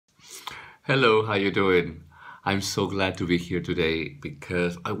Hello, how you doing? I'm so glad to be here today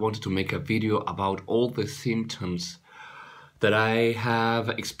because I wanted to make a video about all the symptoms that I have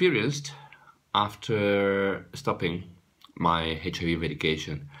experienced after stopping my HIV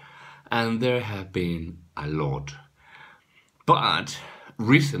medication. And there have been a lot. But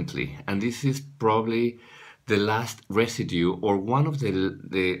recently, and this is probably the last residue or one of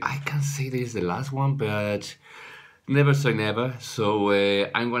the I can't say this is the last one, but never say never. So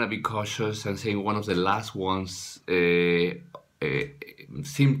I'm gonna be cautious and saying one of the last ones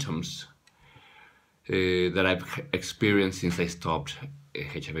symptoms that I've experienced since I stopped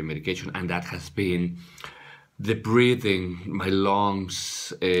HIV medication, and that has been the breathing, my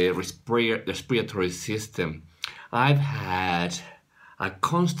lungs, respiratory system. I've had a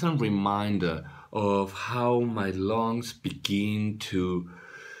constant reminder of how my lungs begin to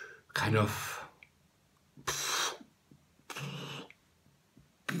kind of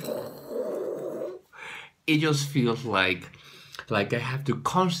it just feels like I have to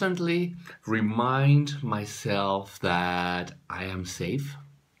constantly remind myself that I am safe,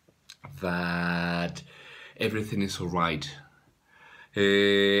 that everything is all right.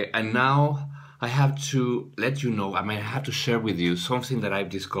 And now I have to let you know, I have to share with you something that I've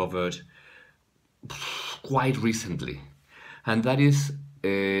discovered quite recently, and that is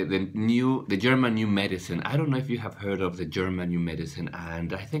the German new medicine. I don't know if you have heard of the German new medicine,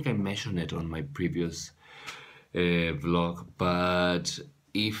 and I think I mentioned it on my previous vlog. But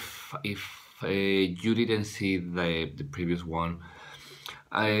if you didn't see the previous one,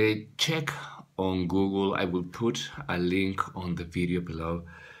 I check on Google. I will put a link on the video below,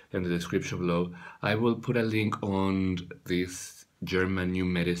 in the description below. I will put a link on this German new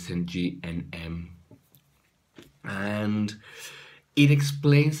medicine GNM, and it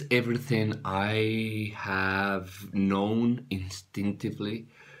explains everything I have known instinctively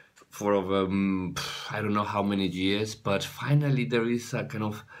for over I don't know how many years, but finally there is a kind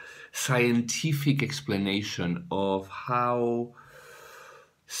of scientific explanation of how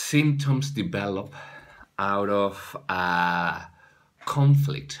symptoms develop out of a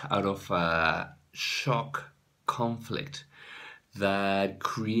conflict, out of a shock conflict that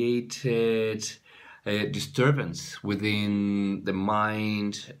created a disturbance within the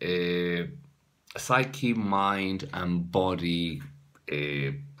mind, psyche, mind, and body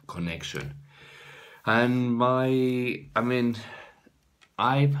connection. And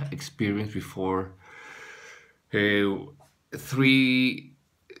I've experienced before three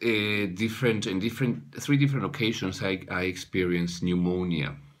three different occasions I experienced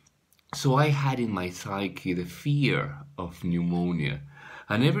pneumonia. So I had in my psyche the fear of pneumonia.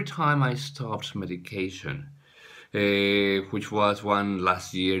 And every time I stopped medication, which was one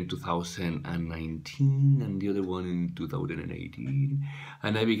last year in 2019 and the other one in 2018,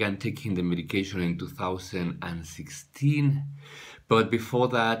 and I began taking the medication in 2016. But before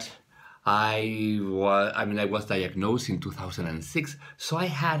that, I was diagnosed in 2006, so I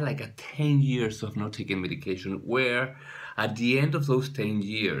had like a 10 years of not taking medication, where at the end of those 10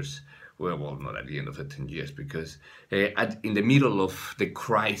 years, well, not at the end of the 10 years, because in the middle of the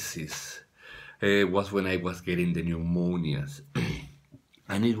crisis was when I was getting the pneumonias.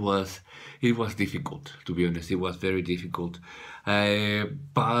 And it was difficult, to be honest. It was very difficult.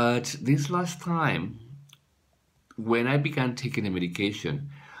 But this last time, when I began taking the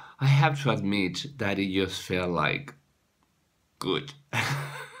medication, I have to admit that it just felt like good.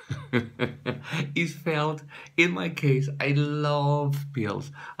 It felt, in my case, I love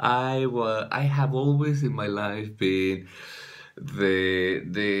pills. I have always in my life been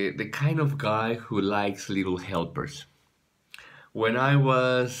the kind of guy who likes little helpers. When I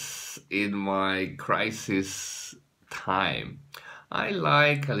was in my crisis time, I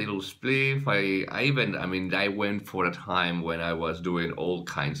like a little spliff. I went for a time when I was doing all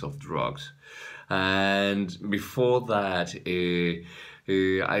kinds of drugs. And before that, I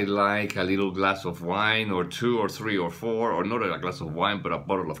like a little glass of wine, or two, or three, or four, or not a glass of wine, but a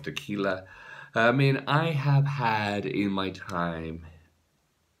bottle of tequila. I have had in my time,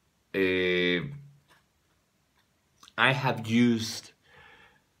 I have used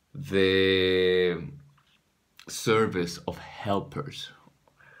the service of helpers,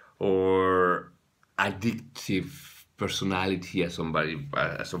 or addictive personality, as some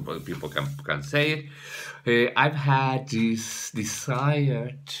people can say it. I've had this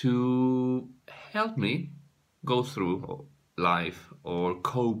desire to help me go through life or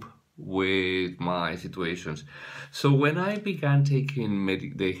cope with my situations. So when I began taking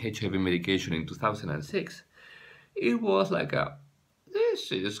the HIV medication in 2006, it was like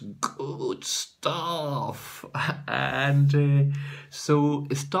delicious, good stuff. And so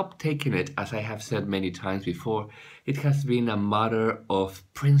stop taking it, as I have said many times before, it has been a matter of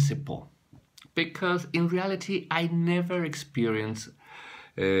principle. Because in reality, I never experienced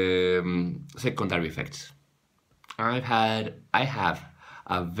secondary effects. I have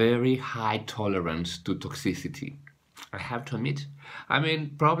a very high tolerance to toxicity. I have to admit. I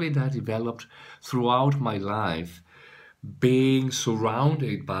mean, probably that developed throughout my life, being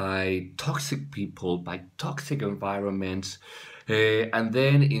surrounded by toxic people, by toxic environments, and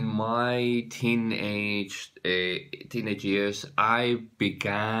then in my teenage years, I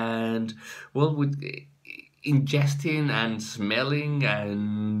began well with ingesting and smelling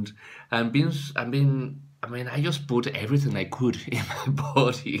and being I mean, I just put everything I could in my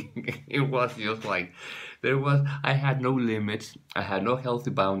body. It was just like I had no limits, I had no healthy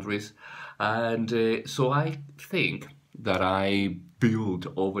boundaries, and so I think that I built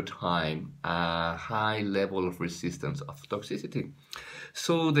over time a high level of resistance of toxicity.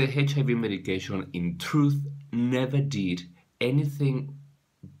 So the HIV medication, in truth, never did anything.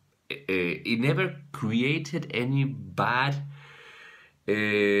 It never created any bad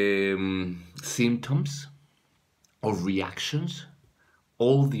symptoms or reactions.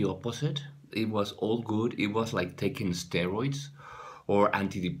 All the opposite. It was all good. It was like taking steroids or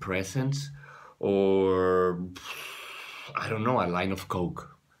antidepressants or I don't know, a line of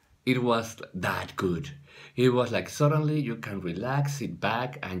coke. It was that good. It was like suddenly you can relax, sit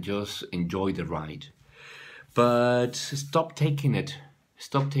back, and just enjoy the ride. But stop taking it.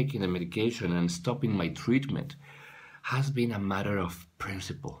 Stop taking the medication and stopping my treatment has been a matter of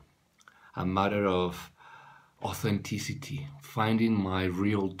principle, a matter of authenticity, finding my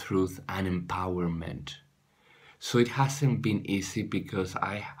real truth and empowerment. So it hasn't been easy because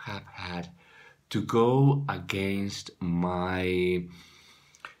I have had to go against my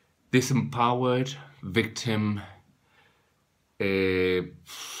disempowered victim,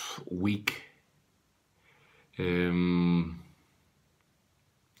 weak, I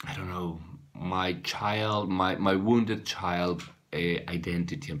don't know, my wounded child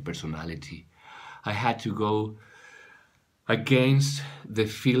identity and personality. I had to go against the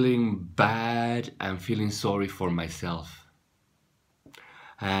feeling bad and feeling sorry for myself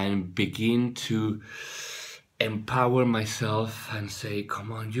and begin to empower myself and say,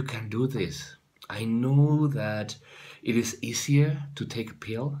 come on, you can do this. I know that it is easier to take a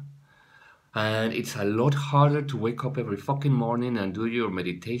pill and it's a lot harder to wake up every fucking morning and do your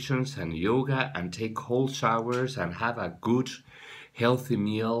meditations and yoga and take cold showers and have a good healthy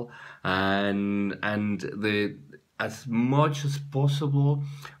meal and the as much as possible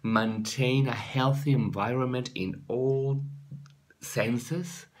maintain a healthy environment in all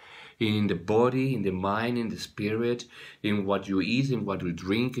senses, in the body, in the mind, in the spirit, in what you eat, in what you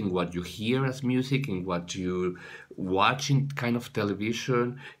drink, in what you hear as music, in what you watch in kind of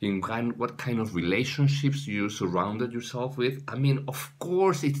television, what kind of relationships you surrounded yourself with. I mean, of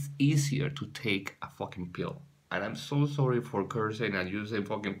course it's easier to take a fucking pill. And I'm so sorry for cursing and using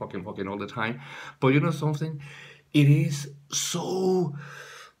fucking all the time. But you know something? It is so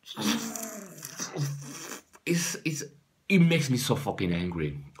it makes me so fucking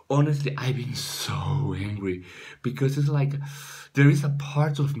angry. Honestly, I've been so angry because it's like there is a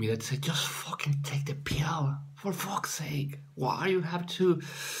part of me that said, just fucking take the pill, for fuck's sake. Why you have to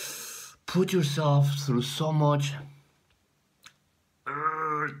put yourself through so much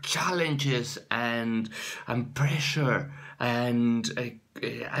challenges and pressure and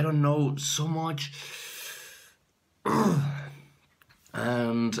I don't know, so much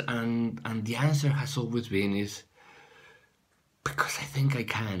and the answer has always been is because I think I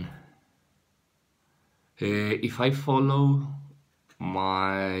can. If I follow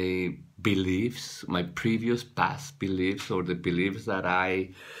my beliefs, my previous past beliefs, or the beliefs that I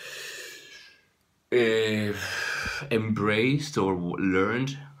embraced or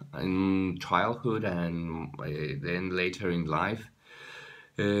learned in childhood and then later in life,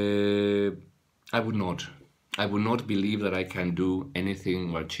 I would not. I would not believe that I can do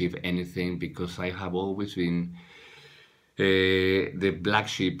anything or achieve anything because I have always been the black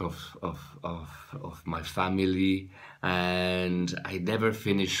sheep of my family, and I never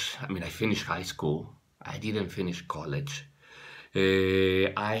finished. I mean, I finished high school. I didn't finish college.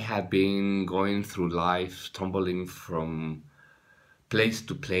 I have been going through life, stumbling from place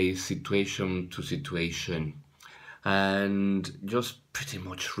to place, situation to situation. And just pretty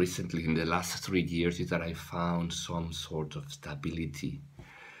much recently, in the last 3 years, is that I found some sort of stability.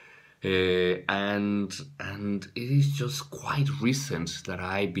 And it is just quite recent that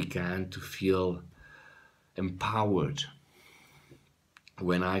I began to feel empowered.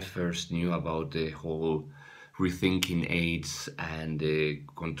 when I first knew about the whole rethinking AIDS and the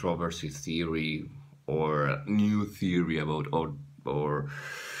controversy theory or new theory about or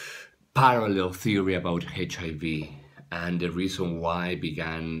parallel theory about HIV, and the reason why I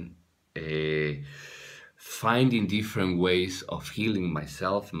began uh, finding different ways of healing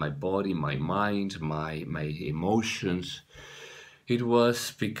myself, my body, my mind, my emotions. It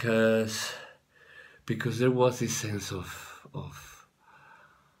was because there was this sense of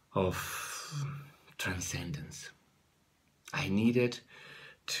transcendence. I needed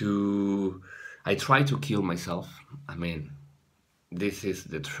to. I tried to kill myself. I mean, this is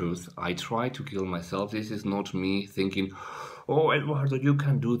the truth. I tried to kill myself. This is not me thinking, "Oh, Eduardo, you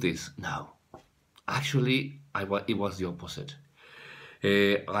can do this." No, actually, it was the opposite.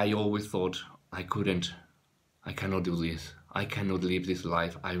 I always thought I couldn't. I cannot do this. I cannot live this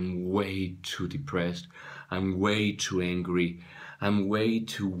life. I'm way too depressed. I'm way too angry. I'm way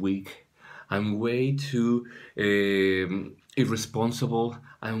too weak. I'm way too irresponsible.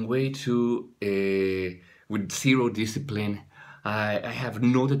 I'm way too with zero discipline. I have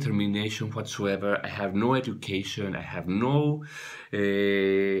no determination whatsoever. I have no education. I have no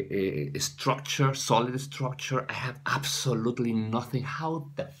structure, solid structure. I have absolutely nothing. How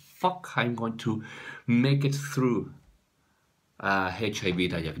the fuck I'm going to make it through a HIV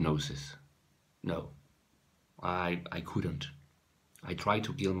diagnosis? No, I couldn't. I tried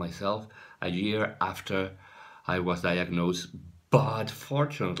to kill myself a year after I was diagnosed, but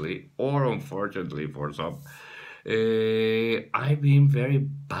fortunately or unfortunately for some, I've been very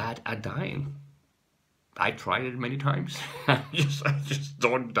bad at dying. I tried it many times. I just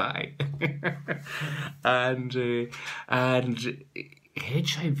don't die. And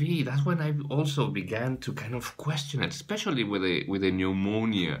HIV. That's when I also began to kind of question it, especially with the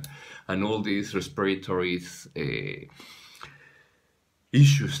pneumonia and all these respiratory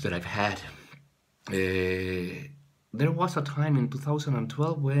issues that I've had. There was a time in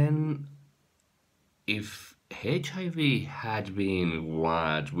 2012 when, if HIV had been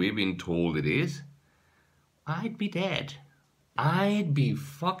what we've been told it is, I'd be dead. I'd be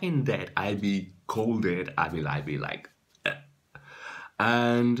fucking dead. I'd be cold dead. I'd be like,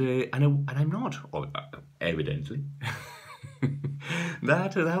 and I'm not, evidently.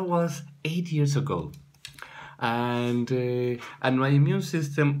 That was 8 years ago, and my immune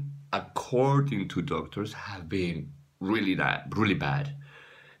system, according to doctors, have been really bad.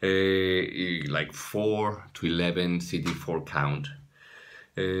 Like 4 to 11 CD4 count.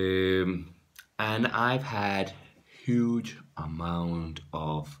 And I've had huge amount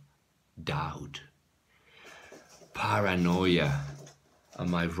of doubt, paranoia.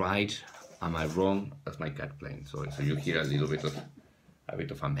 Am I right? Am I wrong? That's my cat playing. So you hear a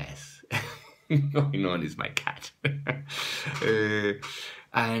bit of a mess going on. Is my cat.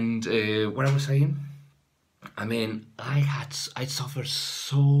 And what I was saying, I mean, I suffered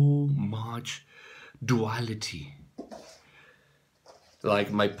so much duality.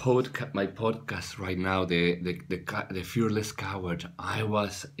 Like my podcast right now, the fearless coward. I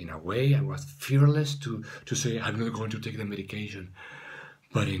was, in a way, I was fearless to say I'm not going to take the medication,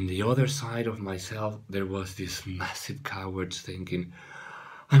 but in the other side of myself, there was this massive coward thinking,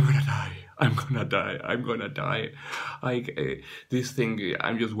 I'm gonna die. I'm gonna die. I'm gonna die. This thing.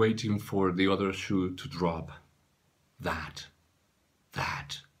 I'm just waiting for the other shoe to drop. That,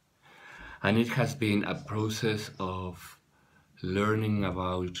 and it has been a process of learning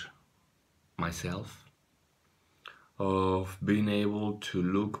about myself, of being able to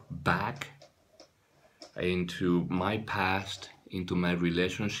look back into my past, into my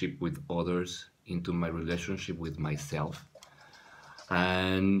relationship with others, into my relationship with myself,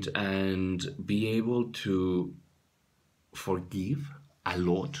 and be able to forgive a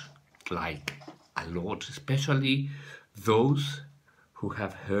lot, like a lot, especially those who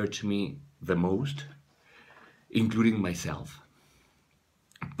have hurt me the most, including myself.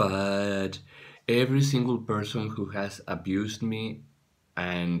 But every single person who has abused me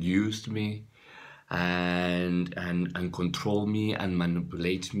and used me and control me and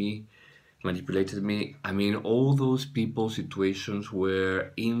manipulated me. I mean, all those people, situations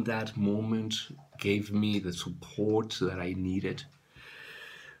where in that moment gave me the support that I needed.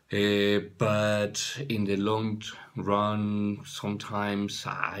 But in the long run, sometimes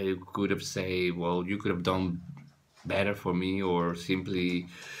I could have said, well, you could have done better for me, or simply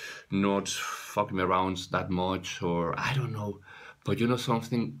not fuck me around that much, or I don't know. But you know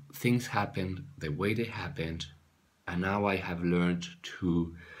something, things happened the way they happened, and now I have learned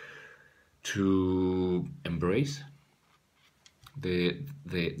to embrace the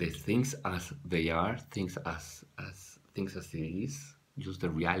things as they are, things as it is, just the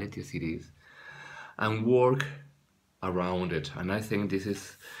reality as it is, and work around it. And I think this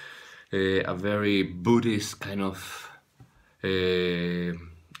is a very Buddhist kind of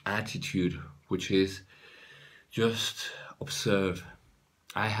attitude, which is just observe.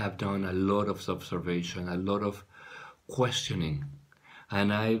 I have done a lot of observation, a lot of questioning,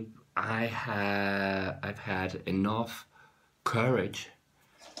 and I've had enough courage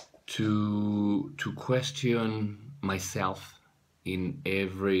to question myself in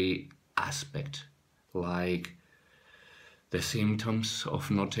every aspect, like the symptoms of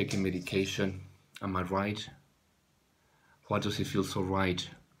not taking medication. Am I right? Why does it feel so right?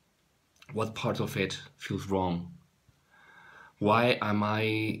 What part of it feels wrong? Why am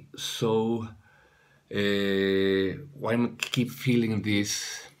I so why am I keep feeling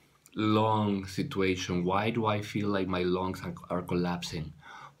this lung situation? Why do I feel like my lungs are collapsing?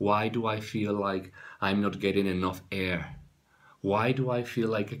 Why do I feel like I'm not getting enough air? Why do I feel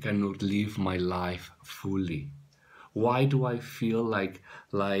like I cannot live my life fully? Why do I feel like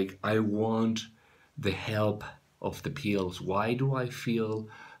I want the help of the pills? Why do I feel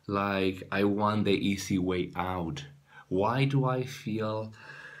like I want the easy way out? Why do I feel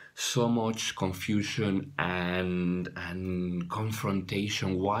so much confusion and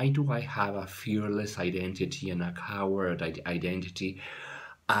confrontation? Why do I have a fearless identity and a coward identity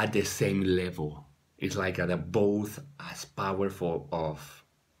at the same level? It's like they're both as powerful of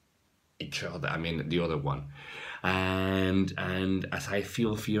each other. I mean, the other one. And as I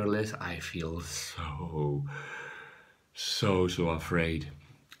feel fearless, I feel so afraid.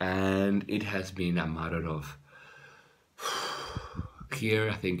 And it has been a matter of here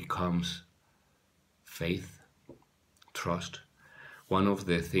I think comes faith, trust. One of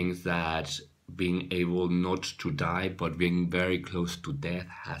the things that being able not to die but being very close to death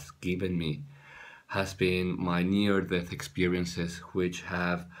has given me has been my near-death experiences, which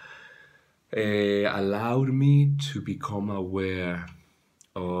have allowed me to become aware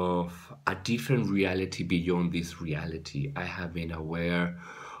of a different reality beyond this reality. I have been aware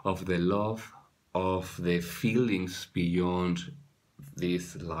of the love, of the feelings beyond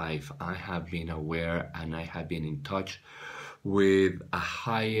this life. I have been aware and I have been in touch with a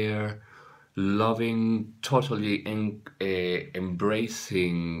higher, loving, totally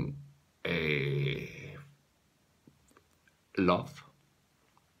embracing love,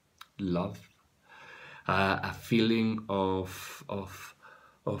 a feeling of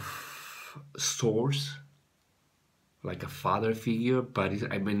source, like a father figure, but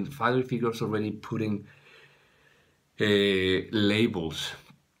I mean, father figures already putting labels.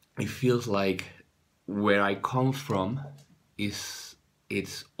 It feels like where I come from it's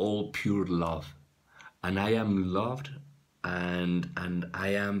all pure love, and I am loved, and I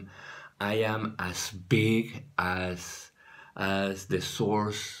am as big as the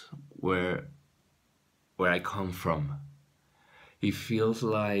source where I come from. It feels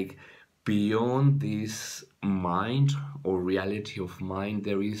like beyond this mind or reality of mind,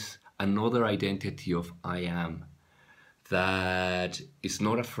 there is another identity of I am that is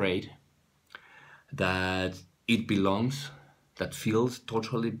not afraid, that it belongs, that feels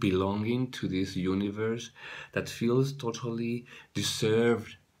totally belonging to this universe, that feels totally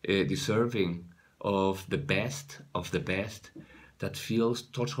deserving of the best, that feels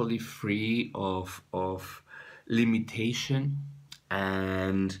totally free of limitation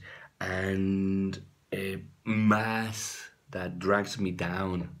and a mass that drags me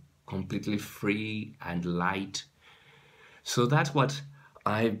down, completely free and light. So that's what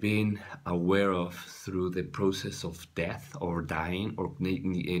I've been aware of through the process of death or dying or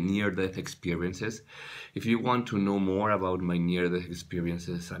near-death experiences. If you want to know more about my near-death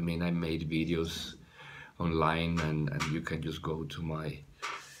experiences, I mean, I made videos online, and you can just go to my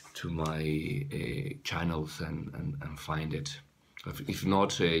channels and find it. If not,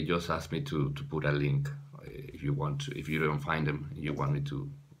 just ask me to put a link if you want to. If you don't find them, you want me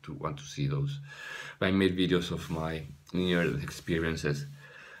to want to see those. I made videos of my near experiences,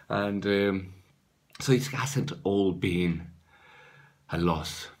 and so it hasn't all been a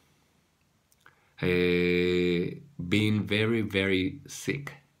loss. Being very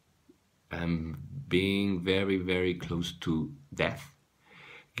sick and being very close to death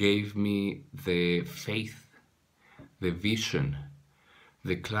gave me the faith, the vision,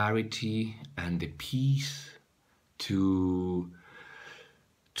 the clarity and the peace to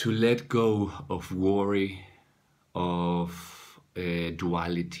let go of worry, of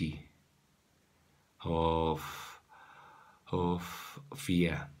duality, of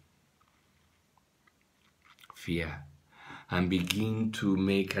fear, and begin to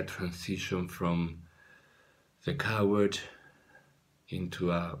make a transition from the coward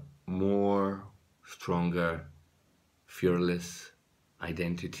into a more stronger, fearless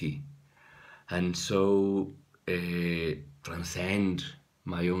identity, and so transcend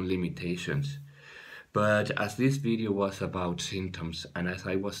my own limitations. But as this video was about symptoms, and as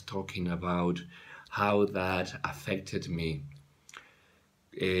I was talking about how that affected me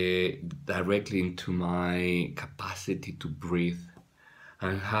directly into my capacity to breathe,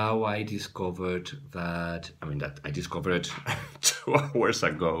 and how I discovered that, that I discovered 2 hours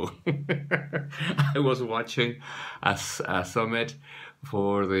ago. I was watching a summit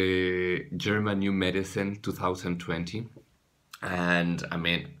for the German New Medicine 2020. And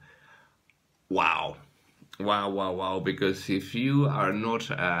wow. Wow. Because if you are not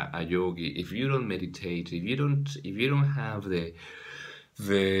a yogi, if you don't meditate, if you don't have the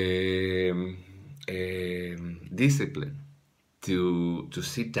discipline to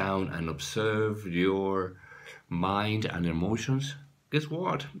sit down and observe your mind and emotions, guess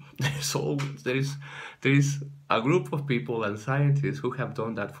what? There is a group of people and scientists who have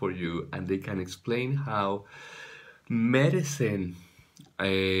done that for you, and they can explain how medicine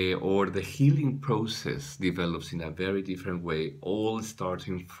or the healing process develops in a very different way, all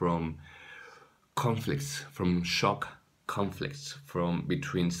starting from conflicts, from shock conflicts from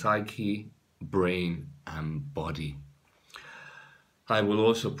between psyche, brain, and body. I will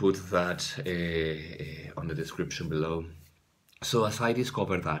also put that on the description below. So as I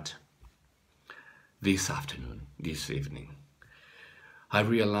discovered that this evening, I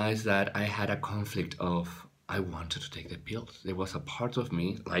realized that I had a conflict of I wanted to take the pills. There was a part of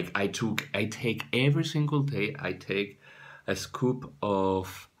me, like I take every single day, I take a scoop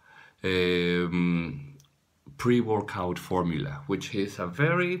of pre-workout formula, which is a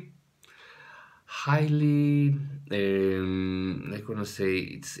very highly, I'm gonna say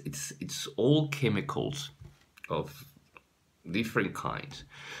it's all chemicals of different kinds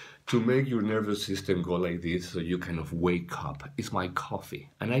to make your nervous system go like this, so you kind of wake up. It's my coffee,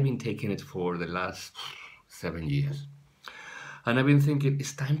 and I've been taking it for the last 7 years, and I've been thinking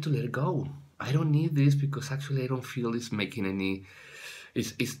it's time to let it go. I don't need this because actually I don't feel it's making any.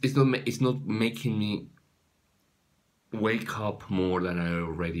 It's not making me wake up more than I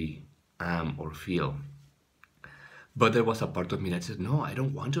already am or feel. But there was a part of me that said, no, I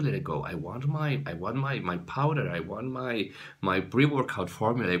don't want to let it go. I want my powder. I want my pre-workout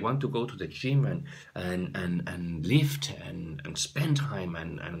formula. I want to go to the gym and lift and spend time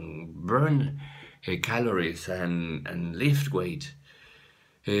and burn calories and lift weight.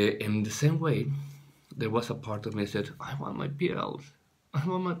 In the same way, there was a part of me that said, I want my pills. I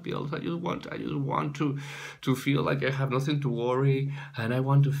want my pills. I just want to feel like I have nothing to worry, and I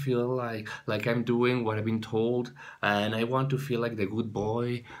want to feel like I'm doing what I've been told, and I want to feel like the good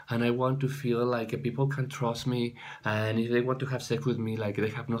boy, and I want to feel like people can trust me, and if they want to have sex with me, like they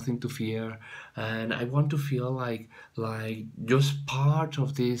have nothing to fear, and I want to feel like just part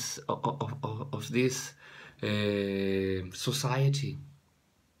of this of this society.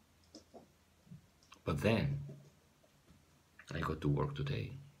 But then I got to work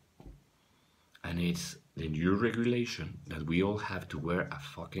today, and it's the new regulation that we all have to wear a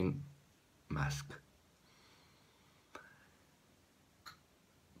fucking mask.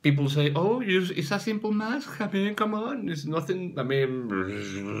 People say, oh, it's a simple mask. I mean, come on, it's nothing. I mean,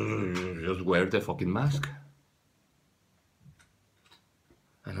 just wear the fucking mask.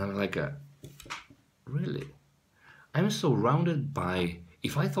 And I'm like, really? I'm surrounded by,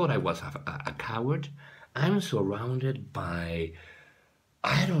 if I thought I was a coward, I'm surrounded by,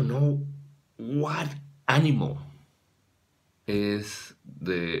 I don't know what animal is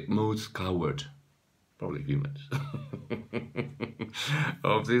the most coward, probably humans,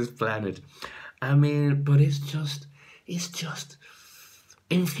 of this planet. I mean, but it's just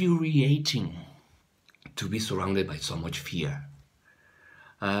infuriating to be surrounded by so much fear.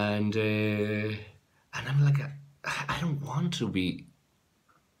 And I'm like, I don't want to be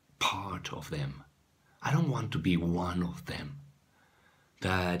part of them. I don't want to be one of them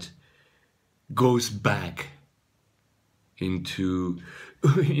that goes back into,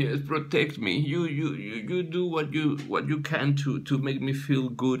 yes, protect me. You do what you can to make me feel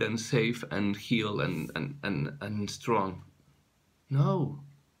good and safe and heal and strong. No,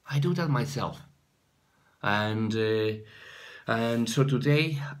 I do that myself. And so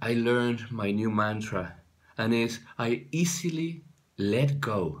today I learned my new mantra, and is I easily let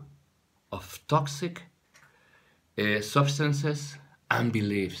go of toxic substances and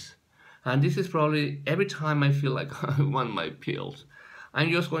beliefs. And this is probably every time I feel like I want my pills, I'm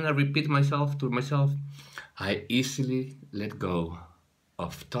just going to repeat to myself, I easily let go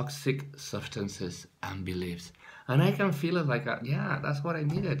of toxic substances and beliefs. And I can feel it like, yeah, that's what I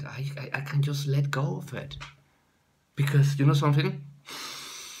needed. I can just let go of it. Because, you know something?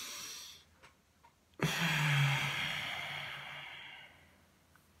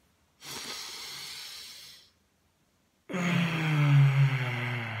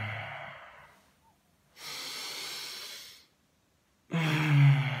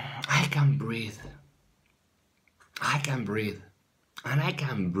 I can breathe. I can breathe. And I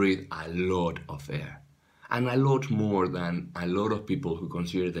can breathe a lot of air. And a lot more than a lot of people who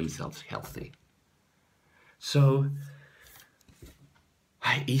consider themselves healthy. So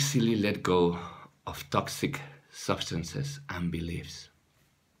I easily let go of toxic substances and beliefs.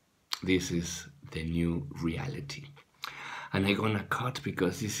 This is the new reality. And I'm gonna cut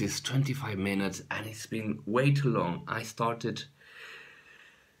because this is 25 minutes and it's been way too long. I started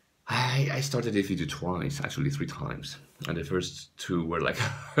this video twice, actually 3 times. And the first two were like,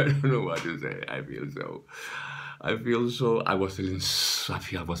 I don't know what to say. I was feeling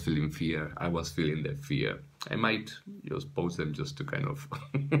fear. I was feeling the fear. I might just post them just to kind of,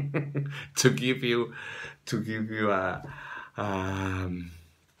 to give you I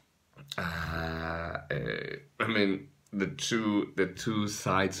mean, the two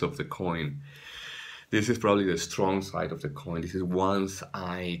sides of the coin. This is probably the strong side of the coin. This is once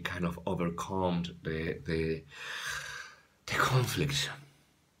I kind of overcome the conflict.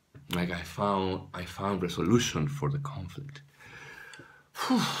 Like I found resolution for the conflict.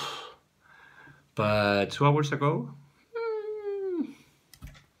 Whew. But 2 hours ago,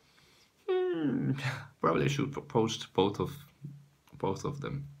 probably I should post both of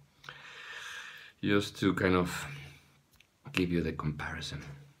them, just to kind of give you the comparison.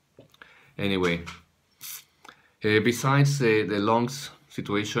 Anyway, besides the lungs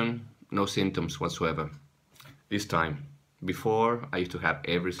situation, no symptoms whatsoever. This time, before I used to have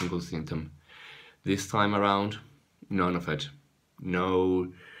every single symptom. This time around, none of it.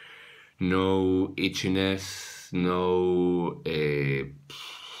 No itchiness, no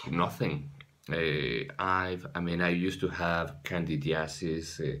nothing. I used to have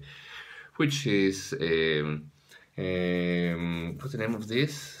candidiasis, which is what's the name of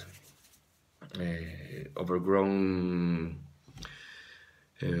this? Overgrown.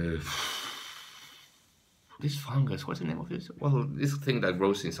 This fungus. What's the name of this? Well, this thing that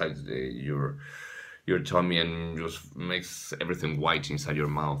grows inside your tummy and just makes everything white inside your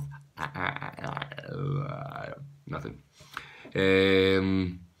mouth. Nothing.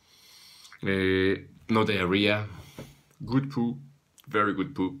 No diarrhea. Good poo. Very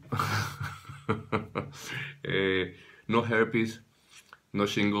good poo. No herpes. No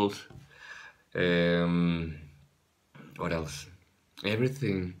shingles. What else?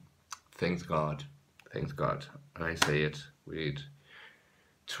 Everything. Thanks God. Thanks God. And I say it with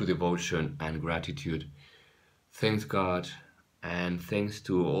true devotion and gratitude. Thanks God, and thanks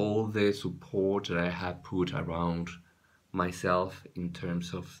to all the support that I have put around myself in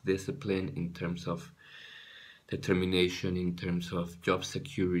terms of discipline, in terms of determination, in terms of job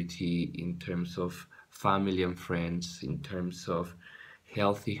security, in terms of family and friends, in terms of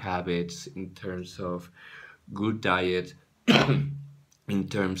healthy habits, in terms of good diet, in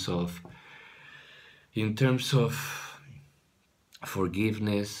terms of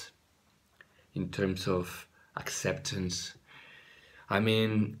forgiveness, in terms of acceptance. I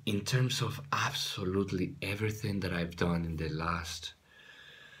mean, in terms of absolutely everything that I've done in the last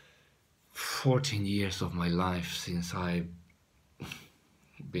 14 years of my life since I've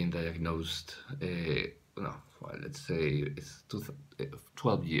been diagnosed, let's say it's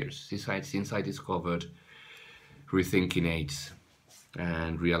 12 years since I discovered rethinking AIDS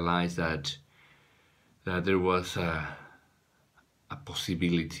and realized that there was a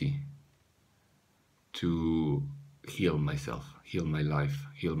possibility to heal myself, heal my life,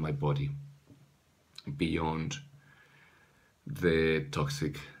 heal my body beyond the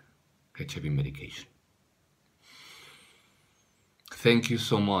toxic HIV medication. Thank you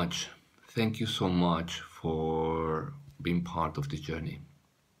so much. Thank you so much for being part of this journey.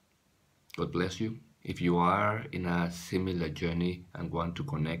 God bless you. If you are in a similar journey and want to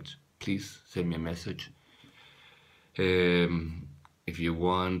connect, please send me a message. If you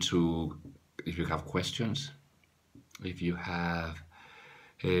have questions, if you have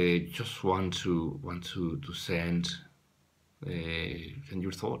just want to send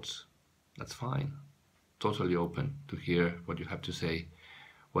your thoughts, that's fine. Totally open to hear what you have to say,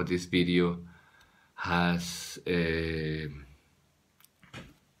 what this video has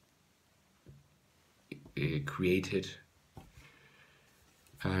created,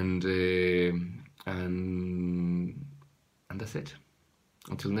 and that's it.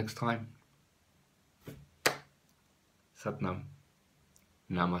 Until next time. SatNam.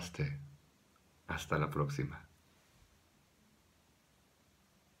 Namaste. Hasta la próxima.